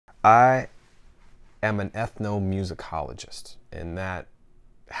I am an ethnomusicologist, and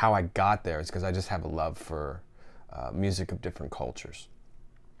how I got there is because I just have a love for music of different cultures.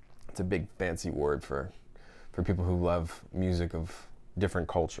 It's a big fancy word for people who love music of different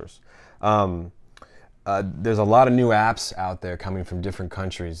cultures. There's a lot of new apps out there coming from different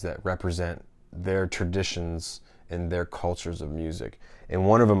countries that represent their traditions and their cultures of music. And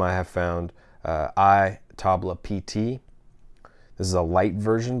one of them I have found, iTablaPro. This is a light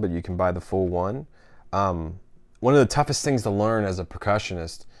version, but you can buy the full one. One of the toughest things to learn as a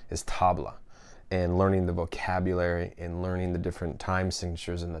percussionist is tabla, and learning the vocabulary and learning the different time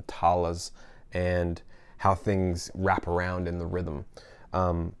signatures and the talas and how things wrap around in the rhythm.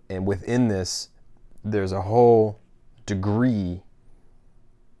 And within this, there's a whole degree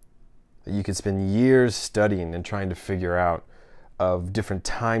that you could spend years studying and trying to figure out of different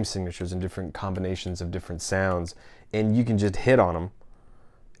time signatures and different combinations of different sounds, and you can just hit on them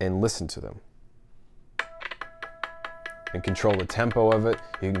and listen to them and control the tempo of it.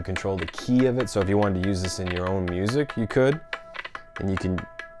 You can control the key of it, so if you wanted to use this in your own music, you could, and you can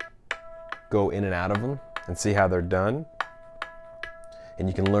go in and out of them and see how they're done, and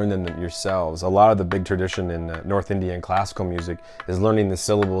you can learn them yourselves. A lot of the big tradition in North Indian classical music is learning the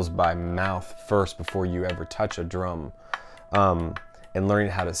syllables by mouth first before you ever touch a drum, and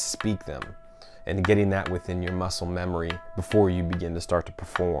learning how to speak them and getting that within your muscle memory before you begin to start to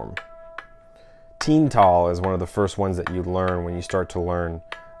perform. Teen Tal is one of the first ones that you learn when you start to learn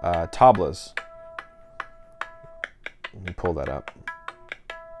tablas. Let me pull that up.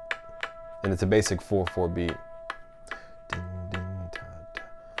 And it's a basic 4/4 beat. And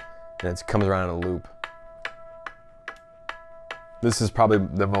it comes around in a loop. This is probably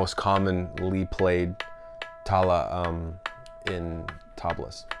the most commonly played tala in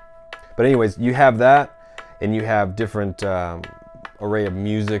tablas. But anyways, you have that, and you have different array of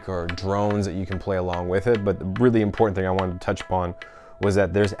music or drones that you can play along with it. But the really important thing I wanted to touch upon was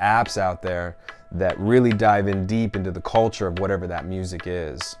that there's apps out there that really dive in deep into the culture of whatever that music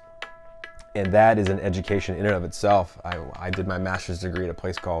is. And that is an education in and of itself. I did my master's degree at a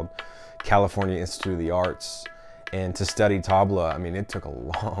place called California Institute of the Arts. And to study tabla, I mean, it took a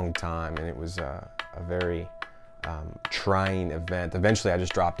long time, and it was a very trying event. Eventually I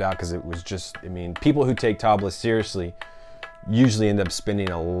just dropped out because it was just, I mean, people who take tabla seriously usually end up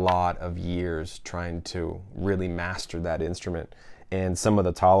spending a lot of years trying to really master that instrument. And some of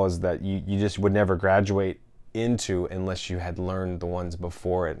the talas that you just would never graduate into unless you had learned the ones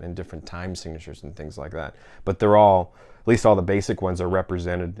before it and different time signatures and things like that. But they're all, at least all the basic ones, are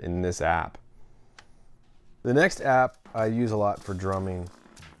represented in this app. The next app I use a lot for drumming,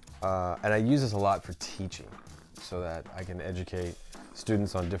 and I use this a lot for teaching, so that I can educate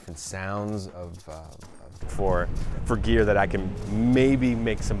students on different sounds for gear that I can maybe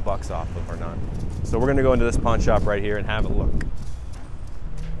make some bucks off of or not. So we're gonna go into this pawn shop right here and have a look.